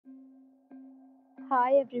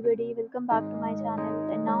Hi everybody, welcome back to my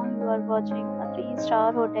channel and now you are watching a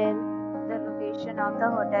 3-star hotel. The location of the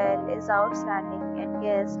hotel is outstanding and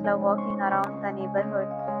guests love walking around the neighborhood.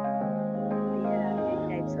 There are 10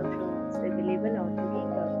 types of rooms available on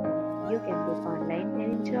booking.com. You can book online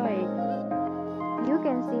and enjoy it. You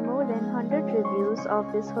can see more than 100 reviews of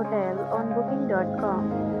this hotel on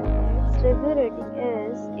booking.com. Its review rating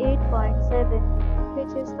is 8.7,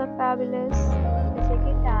 which is the fabulous. The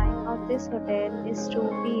check-in time of this hotel is 2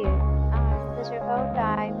 p.m. and the checkout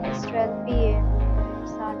time is 12 p.m.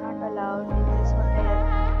 Pets are not allowed in this hotel.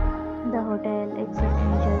 The hotel accepts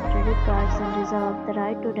major credit cards and reserves the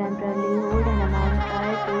right to temporarily hold an amount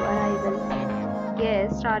prior to arrival.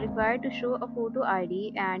 Guests are required to show a photo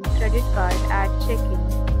ID and credit card at check-in.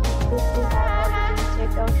 If you have already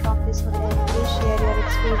checked out from this hotel, please share your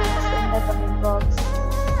experience in the comment box.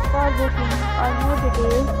 For booking or more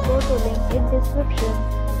details, go to link in description.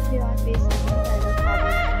 If you are facing any kind of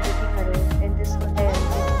problem in booking a room in this hotel, then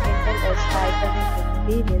you can tell us by commenting.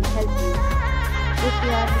 We will help you. If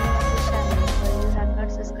you are new on this channel or you have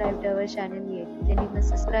not subscribed to our channel yet, then you must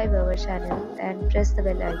subscribe our channel and press the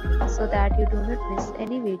bell icon so that you do not miss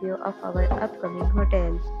any video of our upcoming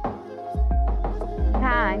hotel.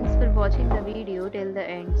 Thanks for watching the video till the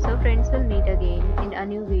end. So friends, will meet again in a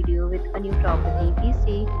new video with a new property. Be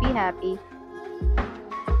safe, be happy.